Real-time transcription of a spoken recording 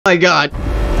My God,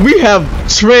 we have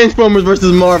Transformers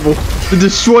versus Marvel, the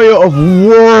destroyer of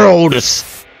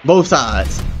worlds. Both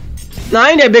sides. Now, I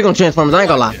ain't that big on Transformers, I ain't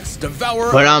gonna lie.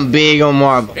 But I'm big on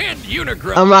Marvel. And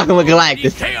unicron. I'm rocking with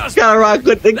Galactus. Gotta rock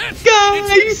with the guys.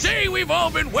 It's the day we've all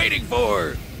been waiting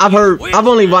for. I've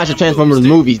only watched the Transformers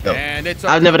movies though.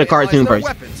 I've never the cartoon person.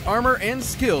 Weapons, armor, and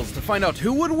skills to find out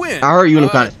who would win. I heard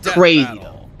Unicron is crazy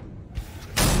though.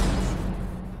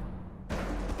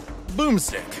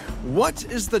 Boomstick, what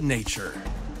is the nature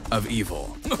of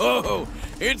evil? Oh,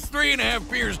 it's 3.5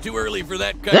 beers too early for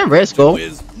that kind of Red Skull?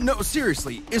 No,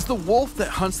 seriously, is the wolf that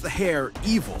hunts the hare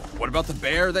evil? What about the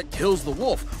bear that kills the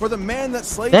wolf? Or the man that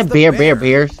slays the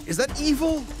bears? Is that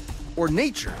evil or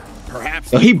nature? Perhaps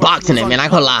he boxing it, man. I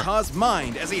can't lie. Khan's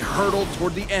mind as he hurtled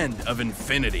toward the end of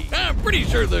infinity. I'm pretty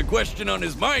sure the question on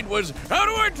his mind was, how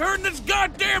do I turn this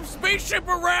goddamn spaceship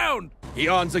around?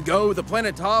 Eons ago, the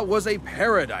planet Ta was a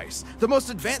paradise, the most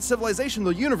advanced civilization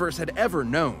the universe had ever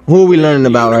known. Who are we learning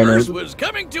about right now? The universe was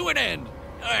coming to an end.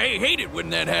 I hate it when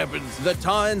that happens. The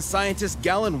Ta'an scientist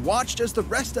Galen watched as the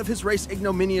rest of his race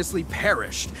ignominiously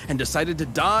perished and decided to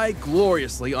die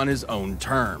gloriously on his own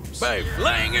terms. By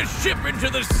flying a ship into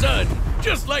the sun,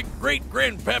 just like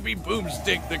great-grandpappy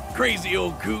Boomstick, the crazy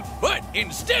old coot. But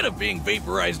instead of being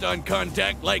vaporized on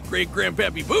contact like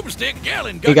great-grandpappy Boomstick,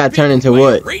 Galen got turned into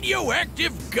what?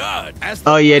 Radioactive god.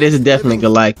 Oh yeah, this is definitely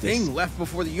Galactus. Left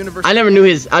before the universe. I never knew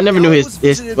his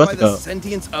what's it called?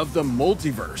 Sentience of the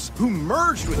multiverse, who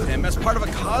merged with him as part of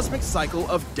a cosmic cycle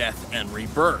of death and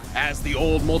rebirth. As the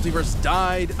old multiverse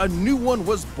died, a new one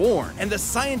was born, and the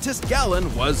scientist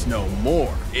Galen was no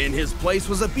more. In his place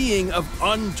was a being of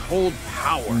untold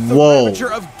power, the ravager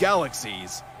of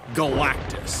galaxies,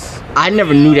 Galactus. I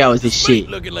never knew that was his shit.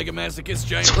 Looking like a masochist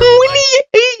giant.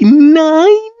 28'9".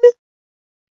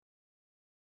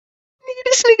 Nigga,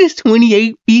 this nigga's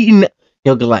 28 feet.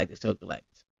 Yo, Galactus.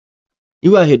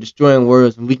 You out here destroying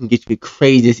worlds, and we can get you the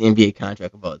craziest NBA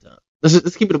contract of all time.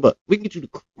 Let's keep it above. We can get you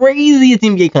the craziest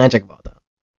NBA contract of all time.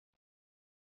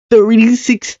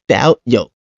 36,000.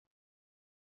 Yo,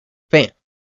 fam,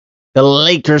 the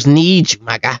Lakers need you,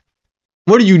 my guy.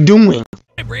 What are you doing?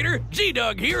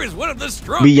 G-Dog here is one of the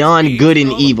strongest beyond good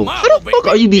and evil. How the fuck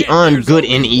are you beyond good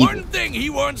and evil? One thing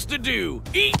he wants to do: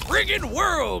 eat friggin'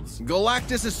 worlds.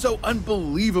 Galactus is so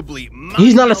unbelievably.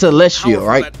 He's not a celestial,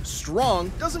 right?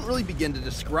 Strong doesn't really begin to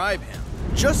describe him.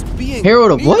 Just being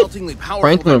Herald of what?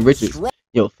 Franklin Richards.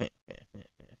 Yo, fam.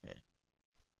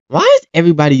 Why is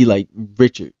everybody like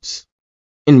Richards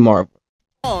in Marvel?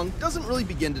 Doesn't really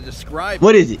begin to describe.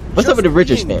 What is it? What's up with the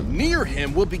Richards fam? Near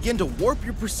him will begin to warp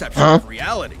your perception of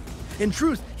reality. In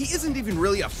truth, he isn't even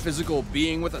really a physical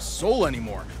being with a soul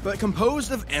anymore, but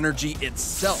composed of energy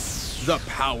itself, the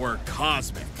power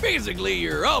cosmic. Basically,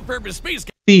 your all-purpose space.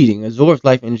 Feeding absorbs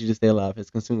life energy to stay alive.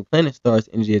 Has consumed planet, stars,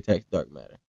 energy attacks dark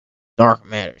matter. Dark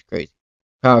matter is crazy.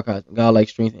 Power cosmic, godlike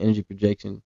strength, energy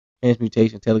projection,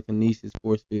 transmutation, telekinesis,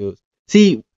 force fields.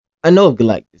 See, I know of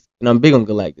Galactus, and I'm big on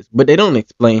Galactus, but they don't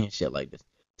explain shit like this.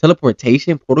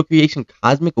 Teleportation, portal creation,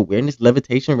 cosmic awareness,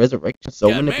 levitation, resurrection,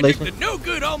 soul manipulation. Magic that no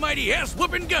good almighty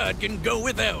ass-whooping god can go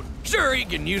without. Sure, he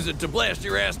can use it to blast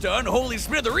your ass to unholy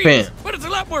smithereens, but it's a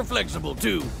lot more flexible,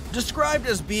 too. Described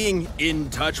as being in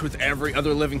touch with every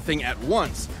other living thing at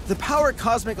once, the power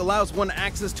cosmic allows one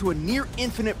access to a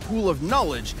near-infinite pool of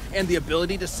knowledge and the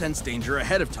ability to sense danger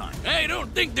ahead of time. I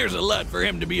don't think there's a lot for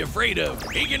him to be afraid of.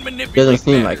 He can manipulate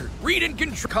matter, read and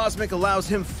control. Cosmic allows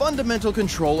him fundamental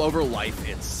control over life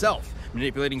itself,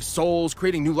 manipulating souls,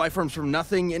 creating new life forms from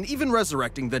nothing, and even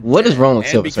resurrecting the dead. What is wrong with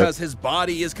Silver because his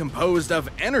body is composed of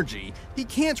energy, he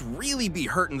can't really be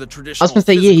hurt in the traditional. I was gonna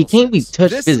say, yeah, he can't be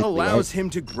touched physically. This allows him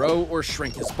to grow or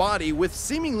shrink his body with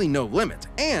seemingly no limit,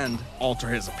 and alter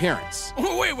his appearance.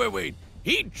 Wait.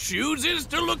 He chooses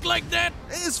to look like that?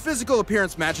 His physical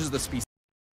appearance matches the species.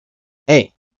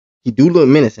 Hey, he do look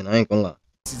menacing, I ain't gonna lie.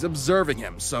 He's observing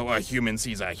him, so a human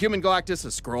sees a human Galactus, a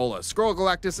Skrull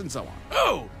Galactus, and so on.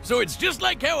 Oh, so it's just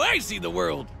like how I see the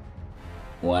world.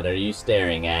 What are you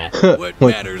staring at? What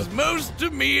matters most to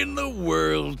me in the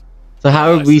world. So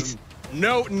how are we...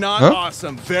 No, not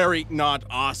awesome. Very not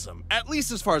awesome. At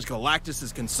least as far as Galactus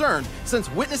is concerned, since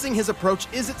witnessing his approach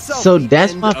is itself. So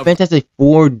that's why Fantastic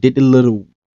Four did the little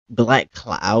black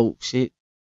cloud shit.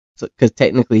 So, because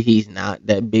technically he's not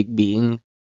that big being.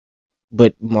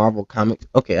 But Marvel Comics,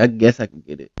 okay, I guess I can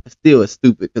get it. Still, it's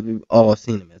stupid because we've all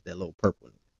seen him as that little purple.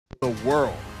 The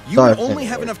world. You would only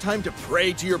have enough time to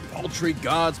pray to your paltry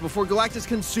gods before Galactus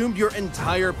consumed your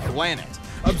entire planet,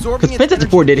 absorbing because Fantastic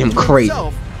Four did him crazy.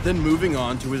 Himself, then moving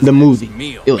on to his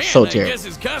meal. It was so terrible. I guess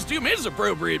his costume is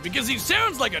appropriate because he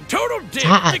sounds like a total dick.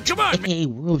 Come on,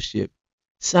 man. World ship.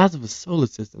 Size of a solar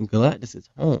system, Galactus is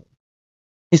home.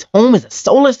 His home is a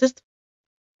solar system?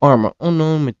 Armor,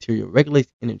 unknown material,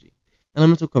 regulates energy.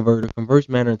 Elemental converter, converts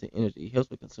matter into energy, helps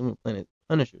with consuming planet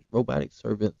punishers, robotic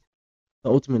servants, the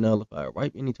ultimate nullifier,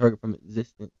 wipe any target from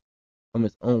existence from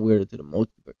its own weirder to the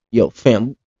multiverse. Yo,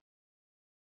 fam,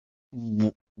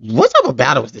 what type of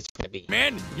battle is this gonna be?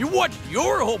 Man, you watched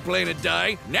your whole planet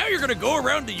die. Now you're gonna go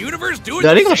around the universe doing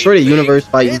Are they gonna destroy the universe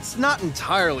fighting? It's not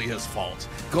entirely his fault.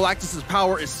 Galactus'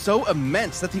 power is so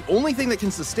immense that the only thing that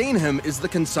can sustain him is the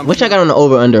consumption. Which I got on the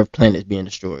over-under of planets being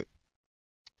destroyed.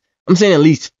 I'm saying at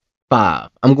least 5.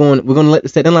 We're gonna let the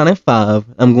setting line at 5.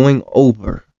 I'm going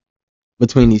over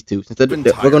between these two. Since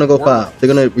we're gonna go 5. They're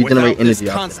gonna regenerate energy.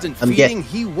 Constant I'm guessing.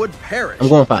 He would perish. I'm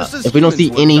going 5. If we don't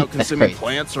see any, that's crazy.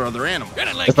 Plants or other animals.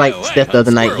 It's like Steph the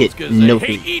other night hit no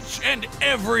food. Each and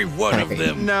every one of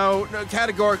them. No,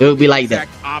 categorically. It would be like that.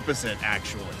 Opposite,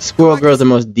 actually. Squirrel Girl's the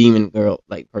most demon girl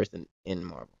like person in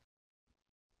Marvel.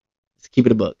 Let's keep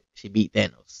it a buck. She beat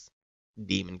Thanos.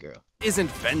 Demon girl.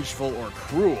 Isn't vengeful or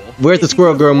cruel. Where's the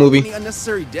Squirrel Girl movie?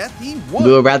 Unnecessary death, he would.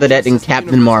 We would rather that than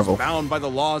Captain Marvel. Bound by the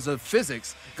laws of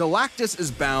physics, Galactus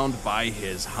is bound by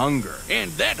his hunger.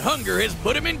 And that hunger has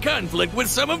put him in conflict with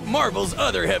some of Marvel's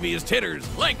other heaviest hitters,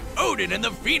 like Odin and the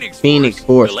Phoenix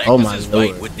Force. Oh my Galactus' lord.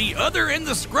 fight with the Other and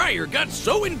the Scryer got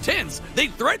so intense, they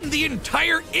threatened the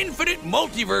entire infinite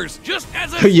multiverse just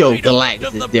as a Yo, side Galactus effect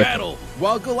of is the different. battle.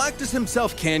 While Galactus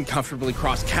himself can comfortably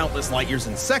cross countless light years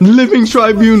in seconds, Living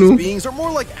tribunal. these beings are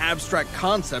more like abstract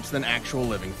concepts than actual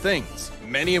living things,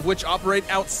 many of which operate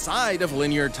outside of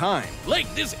linear time.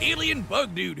 Like this alien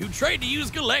bug dude who tried to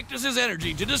use Galactus'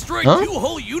 energy to destroy 2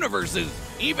 whole universes.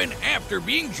 Even after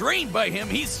being drained by him,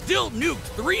 he still nuked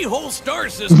 3 whole star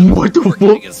systems What the before fuck?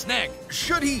 getting a snack.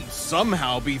 Should he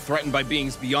somehow be threatened by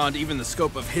beings beyond even the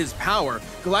scope of his power,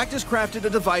 Galactus crafted a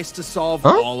device to solve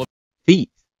all of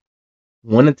Feats.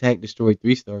 One attack destroyed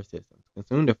 3 star systems,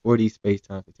 consumed a 4D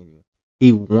space-time continuum.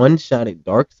 He one-shotted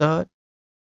Darkseid.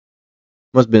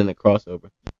 Must have been in a crossover.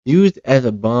 Used as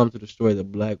a bomb to destroy the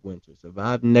Black Winter.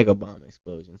 Survived Negabomb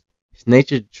explosions. His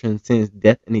nature transcends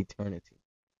death and eternity.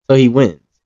 So he wins,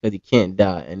 because he can't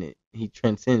die, and he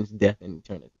transcends death and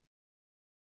eternity.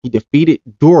 He defeated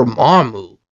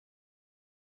Dormammu.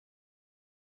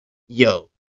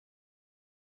 Yo.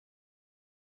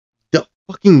 The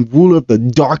fucking ruler of the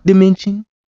Dark Dimension?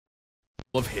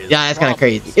 his Yeah, that's kind of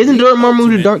problems. crazy. Isn't Dormammu the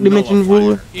Ultimate Dark Dimension nullifier.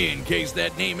 ruler? In case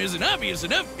that name isn't obvious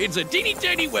enough, it's a teeny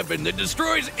tiny weapon that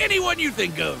destroys anyone you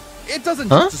think of. It doesn't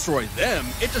Huh? just destroy them,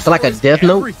 it destroys like a Death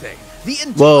Note? everything. The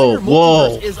entire Whoa,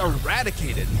 whoa. multiverse is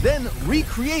eradicated, then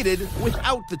recreated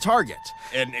without the target.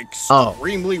 An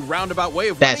extremely roundabout way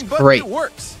of That's winning, but great. it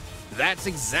works. That's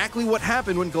exactly what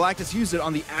happened when Galactus used it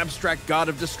on the abstract god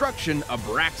of destruction,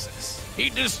 Abraxas. He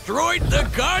destroyed the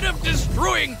god of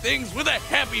destroying things with a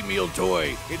Happy Meal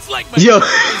toy. It's like my Yo.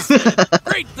 grandma said,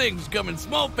 great things come in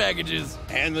small packages.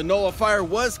 And the nullifier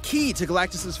was key to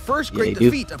Galactus' first great they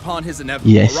do. defeat upon his inevitable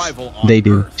Yes, arrival on they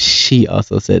do. Earth. She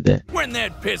also said that. When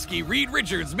that pesky Reed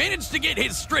Richards managed to get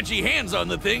his stretchy hands on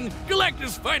the thing,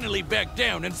 Galactus finally backed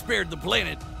down and spared the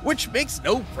planet. Which makes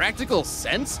no practical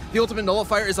sense. The Ultimate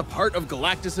Nullifier is a part of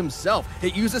Galactus himself.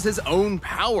 It uses his own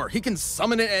power. He can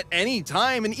summon it at any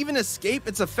time and even escape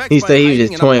its effects He by said he was hiding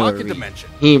just in a toying with pocket Reed. dimension.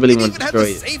 He didn't really It want to even had destroy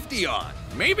the it. safety on.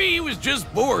 Maybe he was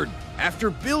just bored.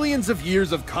 After billions of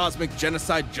years of cosmic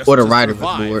genocide just Or the to writer was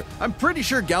survive, bored. I'm pretty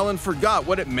sure Galen forgot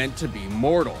what it meant to be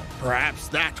mortal. Perhaps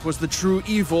that was the true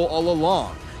evil all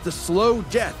along, the slow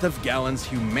death of Galen's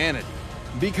humanity.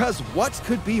 Because what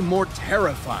could be more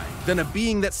terrifying than a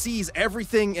being that sees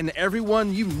everything and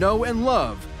everyone you know and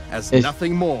love as It's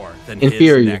nothing more than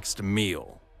inferior. his next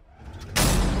meal?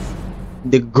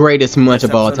 The greatest munch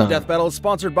of all This episode time. Death Battle is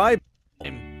sponsored by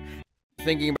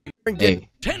Thinking about Hey,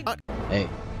 10 hey.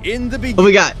 In the beginning, What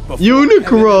we got? before heaven and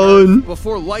Unicron. earth,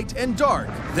 before light and dark,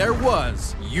 there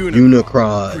was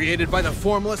Unicron. created by the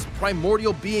formless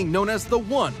primordial being known as the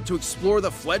One to explore the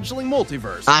fledgling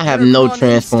multiverse. I have no Unicron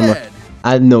Transformer. instead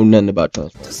I know nothing about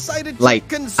Transformers. decided to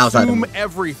Like, outside of consume me.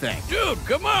 everything. Dude,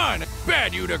 come on!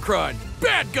 Bad Unicron!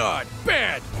 Bad God!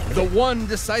 Bad! The One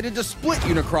decided to split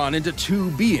Unicron into 2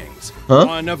 beings. Huh?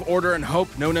 One of order and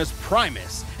hope known as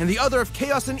Primus, and the other of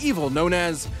chaos and evil known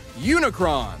as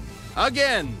Unicron.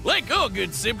 Again, Like all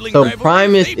good sibling So rivalries,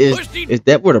 Primus they pushed each is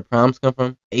that where the primes come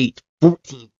from?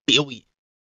 14 billion.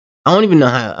 I don't know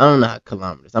how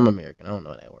kilometers. I'm American. I don't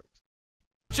know how that works.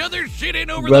 other shit in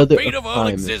over Brother the fate of of all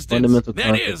Primus, existence. fundamental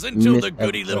That is, concept until the misadvertised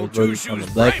goody little version two from shoes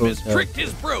the Black Primus Hotel. tricked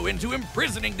his bro into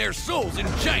imprisoning their souls in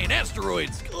giant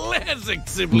asteroids. Classic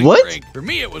sibling What? prank. For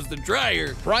me, it was the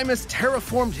dryer. Primus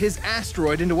terraformed his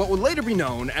asteroid into what would later be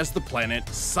known as the planet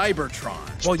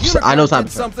Cybertron. While I know Unicron Cybertron.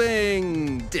 did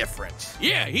something different.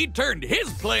 Yeah, he turned his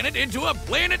planet into a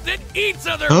planet that eats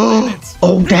other planets.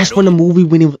 Oh, that's from the movie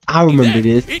when it was, I remember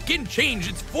this. It can change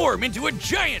its form into a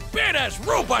giant badass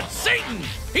robot Satan.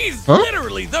 He's Huh?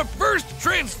 literally the first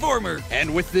Transformer.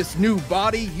 And with this new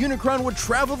body, Unicron would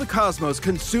travel the cosmos,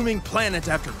 consuming planet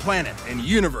after planet and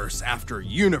universe after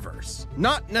universe.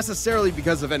 Not necessarily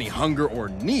because of any hunger or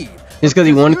need. Just because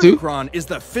he wanted to? Unicron is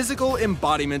the physical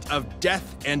embodiment of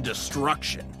death and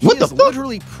destruction. What he the is fuck?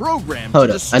 literally programmed Hold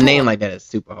to up, destroy. a name like that is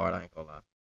super hard. I ain't gonna lie.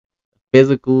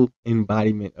 Physical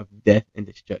embodiment of death and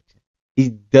destruction. He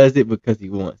does it because he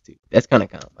wants to. That's kind of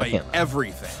calm. I can't lie.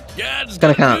 everything. God's Kinda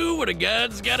gotta count. do what a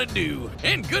god's gotta do.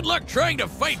 And good luck trying to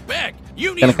fight back.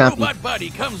 Uni's Kinda count. robot body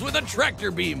comes with a tractor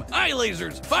beam, eye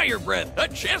lasers, fire breath, a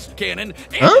chest cannon,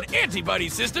 and Huh? an antibody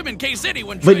system in case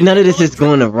anyone But tries none of to this pull a is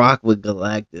going to rock with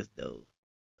Galactus, though.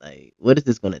 Like, what is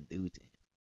this going to do to him?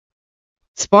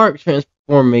 Spark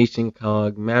transformation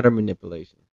cog, matter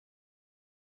manipulation.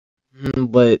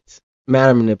 But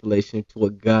matter manipulation to a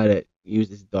guy that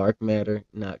uses dark matter,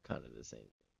 not kind of the same.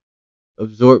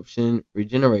 Absorption,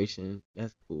 regeneration,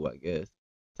 that's cool, I guess.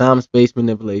 Time space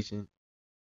manipulation,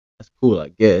 that's cool, I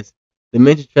guess.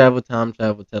 Dimension travel, time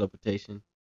travel, teleportation.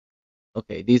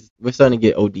 Okay, these we're starting to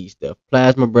get OD stuff.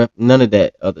 Plasma breath, none of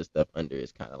that other stuff under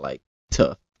is kind of like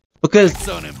tough. Because tricks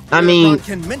on him. I mean, Unicron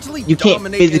can mentally you can't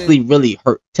dominate physically really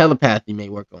hurt. Telepathy may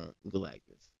work on Galactus.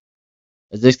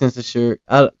 Resistance assured.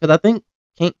 Because I think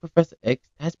has Professor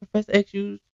X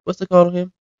used what's it called on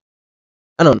him?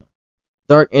 I don't know.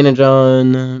 Dark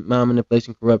energon, mind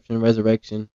manipulation, corruption,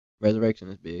 resurrection. Resurrection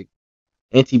is big.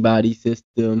 Antibody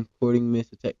system, porting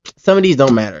mist attack. Some of these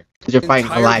don't matter because you're fighting a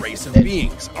entire life. race of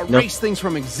beings, No. erase things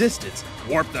from existence,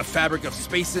 warp the fabric of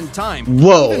space and time,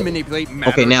 Whoa. even manipulate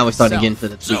matter. Okay, now we're starting to get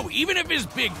itself. into the So even if his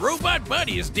big robot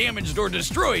body is damaged or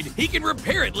destroyed, he can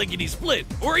repair it lickety-split,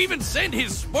 or even send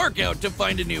his spark out to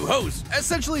find a new host.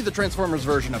 Essentially, the Transformers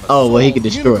version of a Oh, well, he soul, could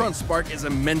destroy. Unicron's spark is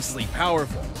immensely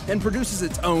powerful and produces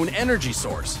its own energy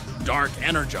source, Dark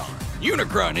Energon.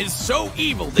 Unicron is so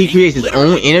evil that He creates his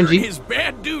literally own energy? turn his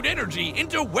bad dude energy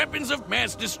into weapons of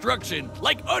mass destruction,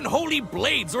 like unholy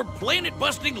blades or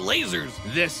planet-busting lasers.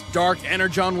 This Dark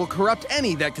Energon will corrupt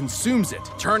any that consumes it,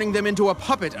 turning them into a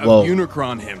puppet of Whoa.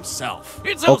 Unicron himself.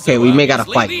 It's Okay, also we may gotta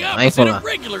obviously fight the now. I ain't opposite gonna of lie.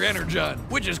 regular Energon,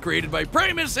 which is created by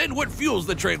Primus and what fuels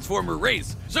the Transformer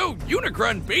race. So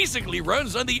Unicron basically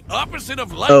runs on the opposite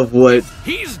of life. Of what?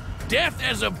 He's death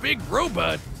as a big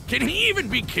robot. Can he even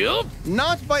be killed?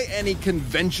 Not by any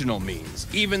conventional means.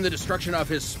 Even the destruction of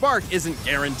his spark isn't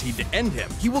guaranteed to end him.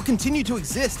 He will continue to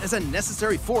exist as a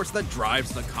necessary force that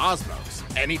drives the cosmos.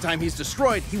 Anytime he's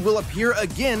destroyed, he will appear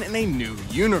again in a new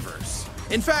universe.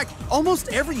 In fact, almost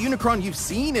every Unicron you've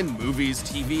seen in movies,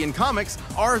 TV, and comics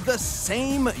are the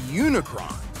same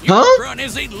Unicron. Huh? Unicron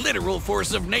is a literal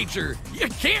force of nature. You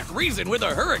can't reason with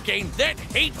a hurricane that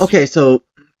hates Okay, so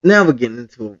now we're getting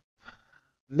into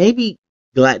maybe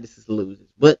Galactus is losing,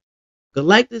 but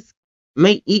Galactus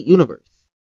may eat universe.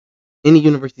 Any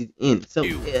universe he's in. So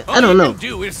you. I don't All know. you can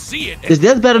do is see it. Is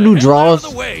Death Better and do get the hell out of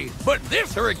draws? the way. But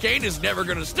this hurricane is never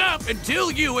gonna stop until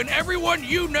you and everyone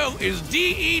you know is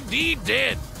DED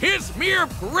dead. His mere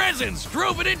presence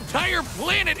drove an entire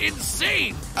planet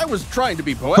insane. I was trying to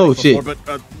be poetic Oh, before, shit.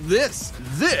 but this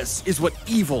is what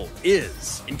evil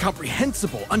is.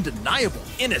 Incomprehensible, undeniable,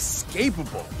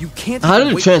 inescapable. You can't How even do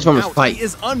the wait Transformers him out. fight? He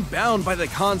is unbound by the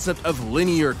concept of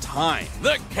linear time.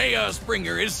 The Chaos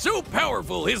Bringer is so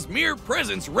powerful, his mere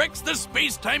presence wrecks the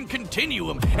space-time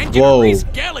continuum and can Whoa. erase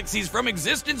galaxies from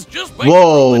existence just by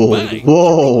Whoa, rolling by.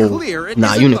 whoa. Clear, it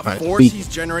Nah, isn't the Unicron is force weak. he's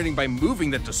generating by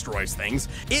moving that destroys things.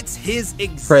 It's his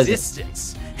Presence.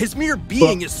 existence. His mere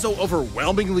being is so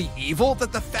overwhelmingly evil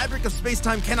that the fabric of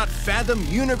space-time cannot fathom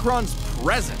Unicron's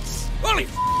presence. Holy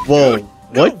Whoa, dude.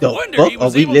 what No the wonder fuck he are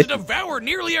was we able to listening? devour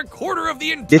nearly a quarter of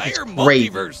the This is entire crazy.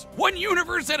 multiverse, one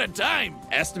universe at a time.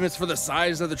 Estimates for the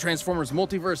size of the Transformers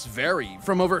multiverse vary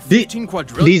from over The- 15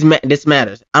 quadrillion. This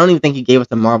matters. I don't even think he gave us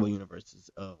the Marvel universes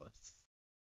of us.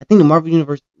 I think the Marvel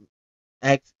universe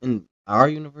acts in our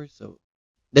universe, so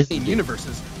this is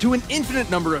universes to an infinite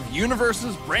number of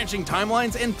universes, branching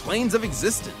timelines, and planes of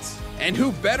existence. And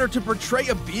who better to portray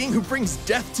a being who brings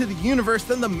death to the universe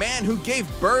than the man who gave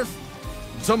birth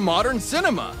to modern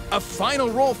cinema? A final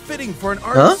role fitting for an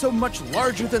artist so much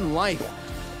larger than life.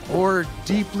 Or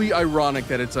deeply ironic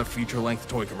that it's a feature-length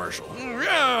toy commercial?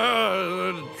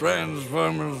 Yeah, the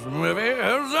Transformers movie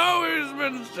has always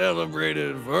been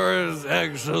celebrated for its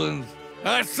excellence.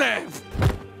 I say.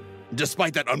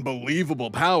 Despite that unbelievable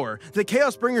power, the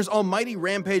Chaos Bringer's almighty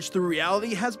rampage through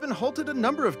reality has been halted a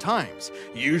number of times,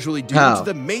 usually due to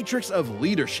the matrix of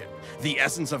leadership, the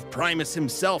essence of Primus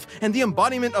himself, and the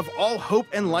embodiment of all hope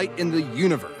and light in the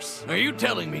universe. Are you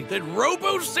telling me that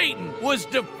Robo-Satan was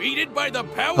defeated by the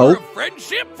power of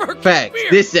friendship? For facts.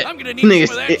 I'm gonna need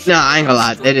some of that shit. Nah, I ain't gonna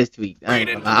lie. That is tweaked. I ain't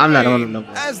gonna lie. I'm not on no.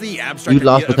 As the abstract You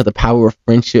lost because of the power of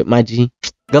friendship, my G.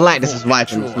 Galactus is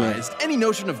wiping this, man. Any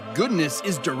notion of goodness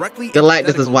is directly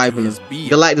Galactus is wiping this.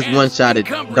 Galactus one-shotted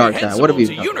Darkseid. What are we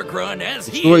talking about?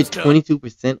 Destroyed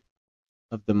 22%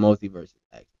 of the multiverse.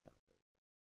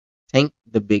 Tanked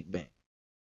the Big Bang.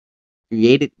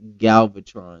 Created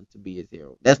Galvatron to be his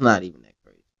hero. That's not even that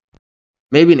crazy.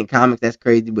 Maybe in the comics that's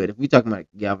crazy, but if we're talking about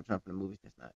Galvatron from the movies,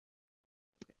 that's not.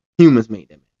 Humans made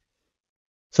that man.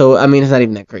 So, I mean, it's not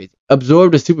even that crazy.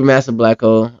 Absorbed a supermassive black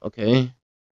hole. Okay.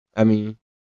 I mean,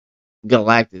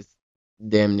 Galactus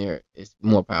damn near is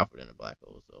more powerful than a black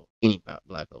hole. So, any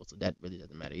black hole. So, that really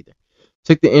doesn't matter either.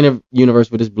 Took the inner universe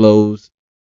with his blows.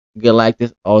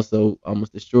 Galactus also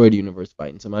almost destroyed the universe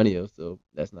fighting somebody else. So,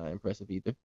 that's not impressive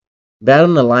either.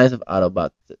 Battling the alliance of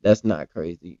Autobots. That's not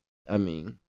crazy. I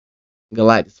mean,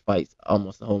 Galactus fights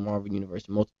almost the whole Marvel universe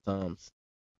multiple times.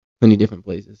 20 different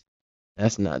places.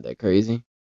 That's not that crazy.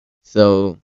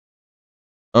 So,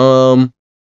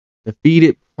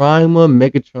 defeated Prima,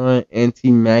 Megatron,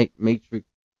 Anti-Matrix,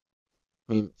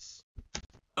 Primus.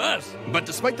 But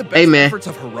despite the best efforts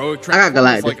of heroic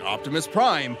Transformers like Optimus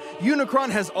Prime, Unicron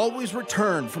has always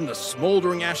returned from the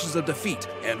smoldering ashes of defeat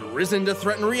and risen to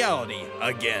threaten reality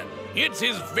again. It's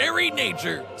his very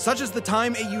nature. Such as the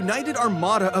time a united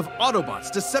armada of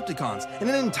Autobots, Decepticons, and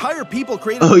an entire people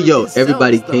created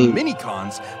everybody came. The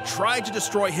Minicons tried to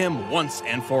destroy him once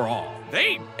and for all.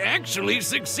 They actually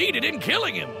succeeded in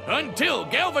killing him, until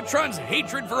Galvatron's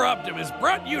hatred for Optimus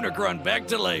brought Unicron back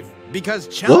to life. Because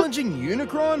challenging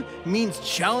Unicron means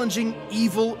challenging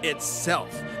evil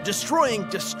itself, destroying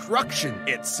destruction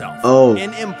itself.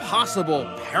 An impossible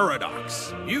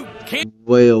paradox. You can't.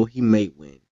 Well, he may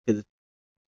win. Because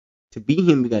to beat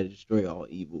him, we gotta destroy all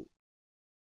evil.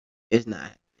 It's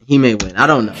not. He may win. I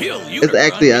don't know. It's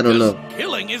actually, I don't know.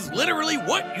 Killing is literally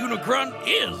what Unicron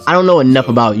is. I don't know enough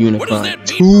about Unicron. What does that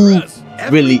mean for us?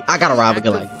 Really, I gotta ride with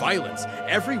Galactus. Violence,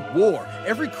 every war,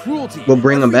 every cruelty, we'll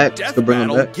bring him back. Death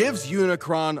battle gives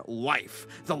Unicron life.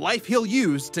 The life he'll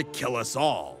use to kill us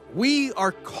all. We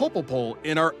are culpable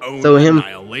in our own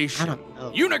annihilation. I don't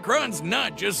know. Unicron's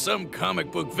not just some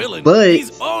comic book villain. But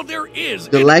he's all there is.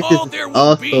 Galactus all there is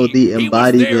also the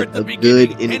embodiment of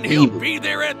good and evil. He'll be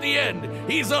there at the end.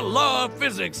 He's a law of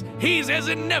physics. He's as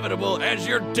inevitable as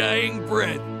your dying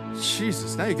breath.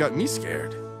 Jesus, now you got me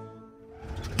scared.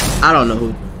 I don't know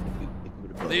who.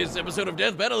 This episode of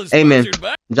Death Battle is sponsored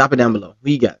by... Drop it down below.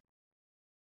 Who you got?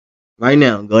 Right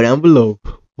now, go down below.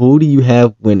 Who do you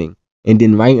have winning? And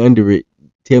then right under it,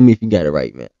 tell me if you got it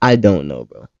right, man. I don't know,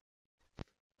 bro.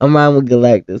 I'm riding with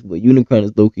Galactus, but Unicron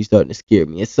is low-key starting to scare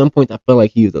me. At some points, I felt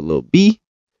like he was a little B.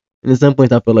 And at some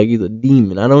points, I felt like he's a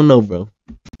demon. I don't know, bro.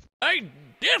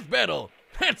 Death Battle.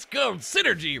 That's called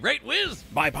synergy, right, Wiz?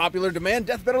 By popular demand,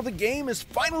 Death Battle the game is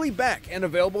finally back and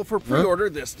available for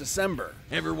pre-order this December.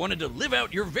 Ever wanted to live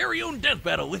out your very own Death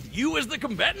Battle with you as the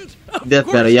combatant?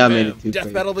 Death Battle, y'all made it too Death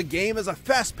crazy. Battle the game is a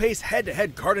fast-paced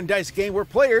head-to-head card and dice game where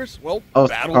players, battle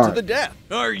to the death.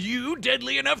 Are you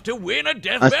deadly enough to win a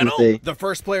Death Battle? The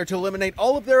first player to eliminate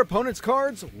all of their opponent's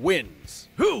cards wins.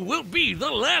 Who will be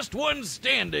the last one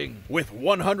standing? With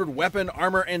 100 weapon,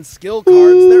 armor, and skill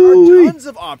cards, there are tons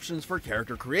of options for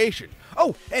character creation.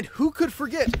 Oh, and who could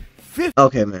forget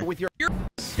 50 man. With your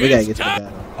we gotta get to the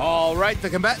battle. All right, the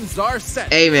combatants are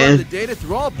set. Hey, man. The data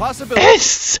through all possibilities.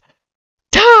 It's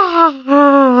time!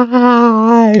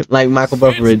 Like Michael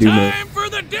Buffer would do, man. Time for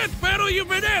the Death Battle you've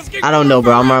been asking. I don't know,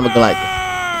 bro. I'm riding with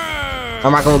Galactus.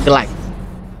 I'm rocking with Galactus.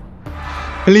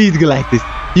 Please, Galactus.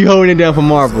 You holding it down for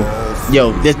Marvel.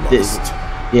 Yo, this.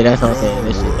 Yeah, that's what I'm saying.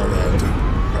 This shit don't matter.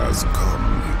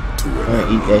 I'm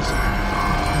gonna eat that shit.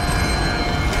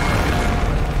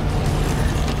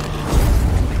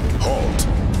 Halt.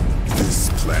 This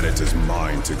planet is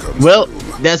mine to consume. Well,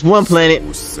 that's one planet.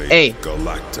 Hey,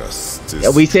 Galactus,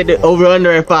 we said the over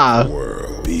under at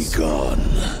 5. Be gone.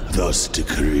 Thus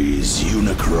decrees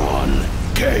Unicron,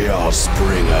 Chaos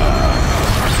Bringer.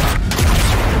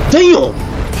 Damn!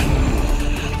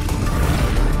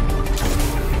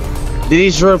 Did he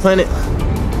destroy a planet?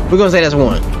 We're gonna say that's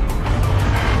 1.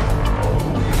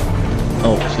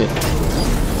 Oh shit.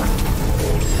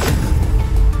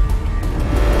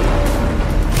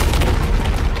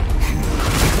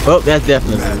 Well, that's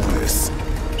definitely. Madness.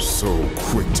 So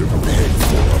quick to beg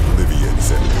for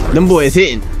oblivion's embrace. Them boys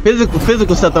hitting.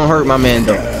 Physical stuff don't hurt my man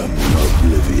though.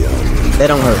 Oblivion. That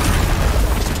don't hurt.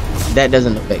 That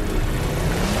doesn't affect me.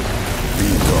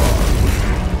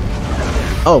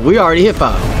 Oh, we already hit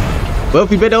 5. Well, if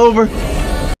we bet the over,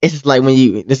 it's just like when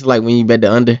you. This is like when you bet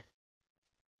the under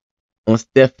on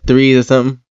Steph 3s or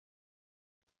something.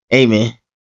 Hey man,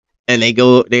 and they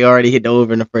already hit the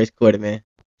over in the first quarter, man.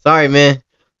 Sorry, man.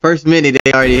 First minute,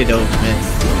 they already hit the over,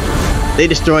 man. They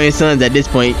destroying Suns at this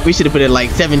point. We should have put it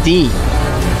like 17.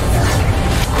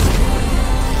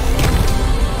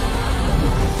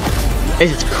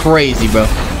 This is crazy, bro.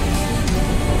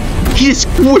 He just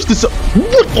squished this up.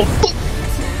 What the fuck?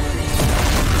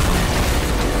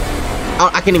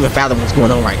 I can't even fathom what's going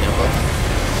on right now, bro.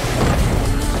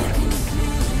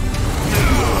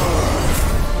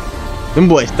 Them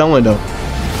boys throwing though.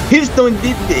 His throwing,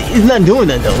 it's not doing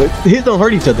that though. His don't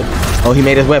hurt each other. Oh, he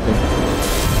made his weapon.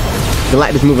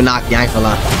 Galactus moving Aki, I ain't gonna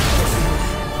lie.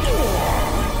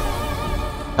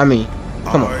 I mean,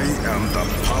 come on.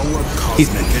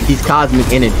 He's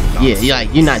cosmic energy. Yeah,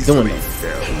 you're not doing that.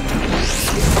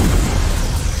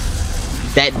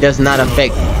 That does not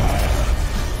affect me.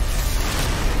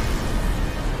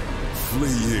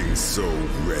 Fleeing so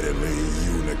readily,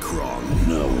 Unicron.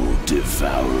 No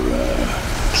devourer.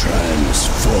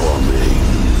 Transforming.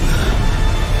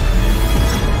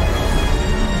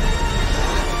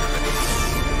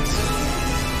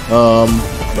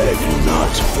 Beg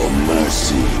not for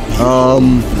mercy.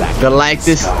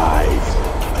 Galactus.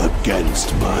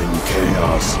 Against mine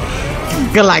chaos.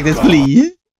 Galactus,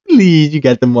 please. Please, you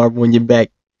got the marble on your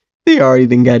back. They already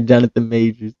done got Jonathan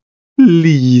Majors.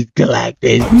 Please,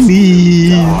 Galactus.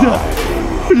 Please.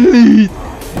 Please.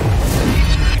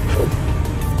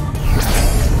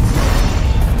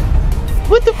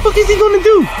 What the fuck is he gonna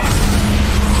do?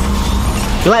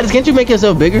 Galactus, can't you make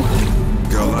yourself bigger?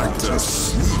 Galactus.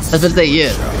 I was gonna say,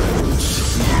 yeah.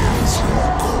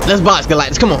 Let's box,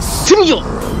 Galactus. Come on. We'll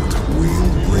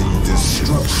bring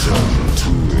destruction to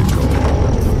it all.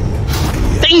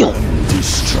 Damn.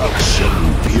 Destruction,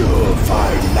 pure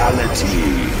finality.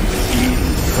 In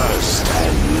first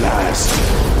and last.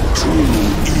 True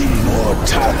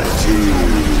immortality.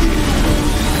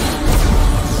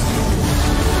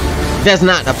 That's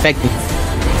not effective.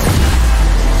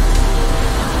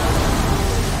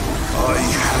 I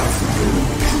have no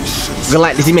patience.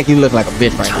 Galactus, he make you look like a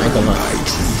bitch right now. I ain't gonna lie.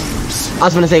 I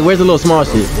was gonna say, where's the little small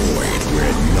shit? Void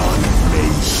where none may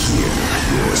hear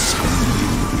your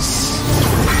screams.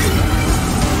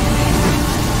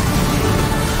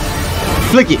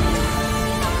 Flick it.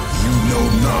 You know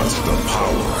not the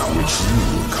power which you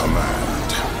command.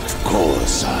 Of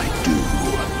course I do.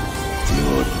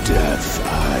 Your death I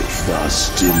thus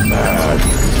demand.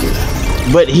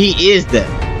 But he is that.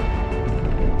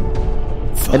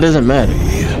 It doesn't matter.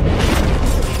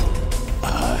 I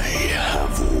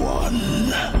have won.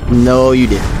 No, you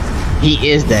didn't. He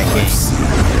is that game.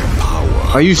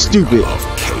 Are you stupid? Of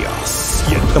chaos.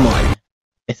 Come on.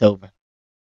 It's over.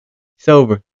 It's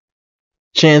over.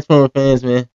 Transformer fans,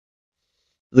 man. It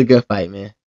was a good fight,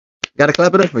 man. Gotta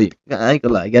clap it up for you. I ain't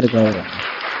gonna lie. Gotta clap it up.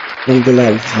 Ain't gonna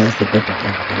lie.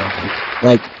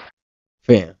 Like,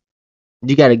 fam.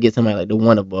 You gotta get somebody like the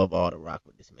one above all to rock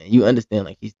with this, man. You understand,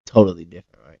 like, he's totally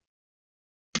different, right?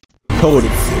 Totally.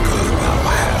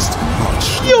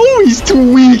 Yo, he's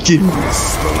too weak. This is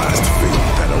the last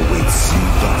fate that awaits you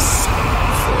thus.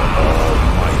 For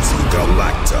almighty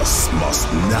Galactus must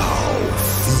now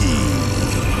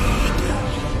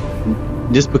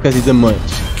feed. Just because he's a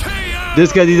munch.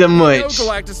 Just because he's a munch.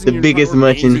 The biggest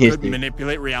munch in history.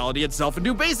 Manipulate reality itself and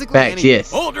do basically Facts, anything.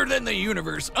 yes. Older than the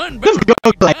universe, Let's unbound go,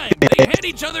 by like time, they had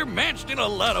each other matched in a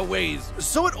lot of ways.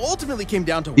 So it ultimately came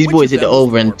down to These which boys of hit the them was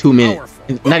over in more 2 minutes.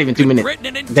 powerful. Not even 2 minutes. Threaten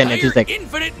an Then in 2 entire seconds.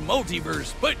 infinite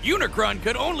multiverse, but Unicron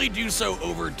could only do so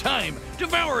over time,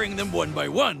 devouring them one by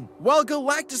one. While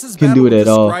Galactus's Couldn't battle do it with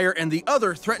at all. the Scryer and the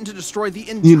other threatened to destroy the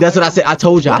entire That's what I said. I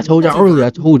told y'all earlier.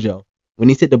 I multiverse. told y'all. When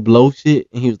he said the blow shit,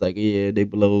 and he was like, yeah, they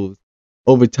blows.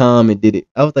 Over time, it did it.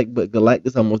 I was like, but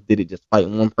Galactus almost did it just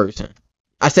fighting one person.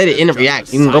 I said it in the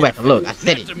reaction. You can go back and look. I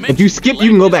said it. If you skip, you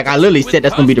can go back. I literally said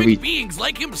that's gonna be the reason. Beings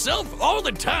like himself all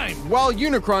the time. While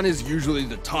Unicron is usually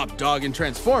the top dog in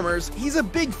Transformers, he's a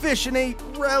big fish in a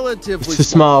relatively It's a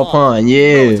small pond,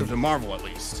 yeah. relative to Marvel at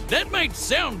least. That might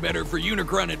sound better for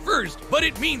Unicron at first, but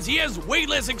it means he has way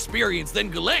less experience than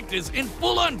Galactus in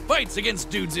full-on fights against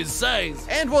dudes his size.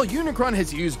 And while Unicron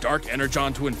has used Dark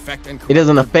Energon to infect and It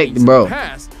doesn't corrupt affect, beings in bro. the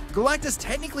past, Galactus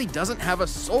technically doesn't have a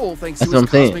soul thanks That's to his what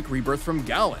I'm saying. cosmic rebirth from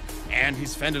Galen. And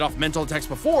he's fended off mental attacks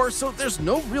before, so there's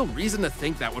no real reason to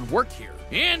think that would work here.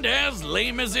 And as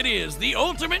lame as it is, the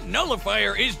ultimate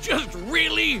nullifier is just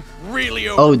really, really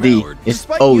OD. overpowered. It's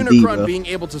Despite OD, Unicron bro. being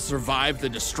able to survive the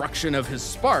destruction of his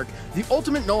spark, the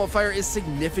ultimate nullifier is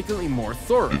significantly more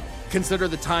thorough. Consider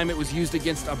the time it was used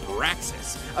against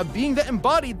Abraxas, a being that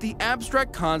embodied the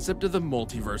abstract concept of the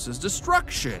multiverse's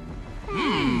destruction.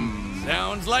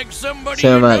 Sounds like somebody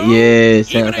Sound you like- know. yeah,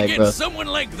 sounds Even like, against bro. someone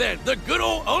like that, the good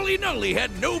old Ollie Nully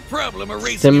had no problem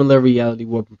erasing Similar reality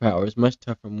warping powers, much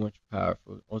tougher, more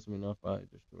powerful. Ultimate nullifier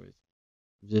destroys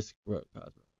just corrupt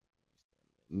cosmos.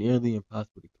 Nearly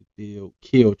impossible to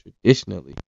kill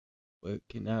traditionally, but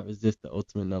cannot resist the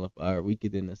ultimate nullifier. Weaker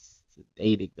than a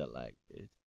sedated Galactus.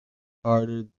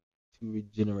 Harder to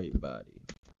regenerate body.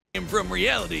 him from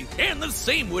reality, and the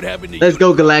same would happen to Let's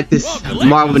go, Unicron. Galactus. While Galactus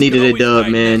Marvel needed could a always dub, hide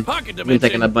in man. that pocket Been taking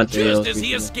dimension, a bunch of just L's as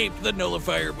he recently. escaped the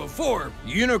nullifier before.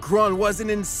 Unicron was an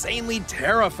insanely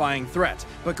terrifying threat,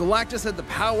 but Galactus had the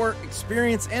power,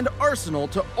 experience, and arsenal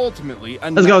to ultimately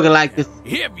Let's go, annihilate Galactus.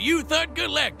 him. If you thought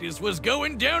Galactus was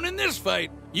going down in this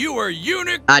fight, you were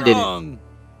Unicron. I didn't.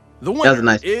 The That was a winner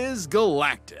nice- is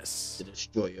Galactus. The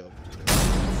destroyer.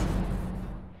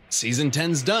 Season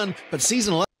 10's done, but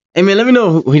season 11. Hey man, let me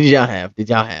know who did y'all have? Did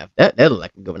y'all have that? That look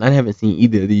like a good one. I haven't seen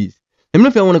either of these. Let me know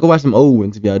if y'all want to go watch some old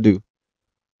ones. If y'all do,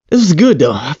 this was good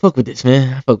though. I fuck with this,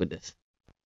 man. I fuck with this.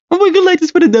 Oh my god, like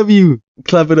this for the W.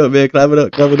 Clap it up, man. Clap it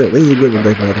up. Clap it up. This is a good one,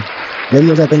 brother. Let me know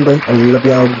what y'all think, bro. I love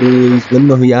y'all, boys. Let me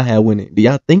know who y'all have winning. Do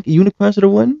y'all think Unicron should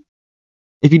have won?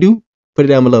 If you do, put it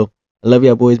down below. I love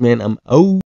y'all, boys, man. I'm out.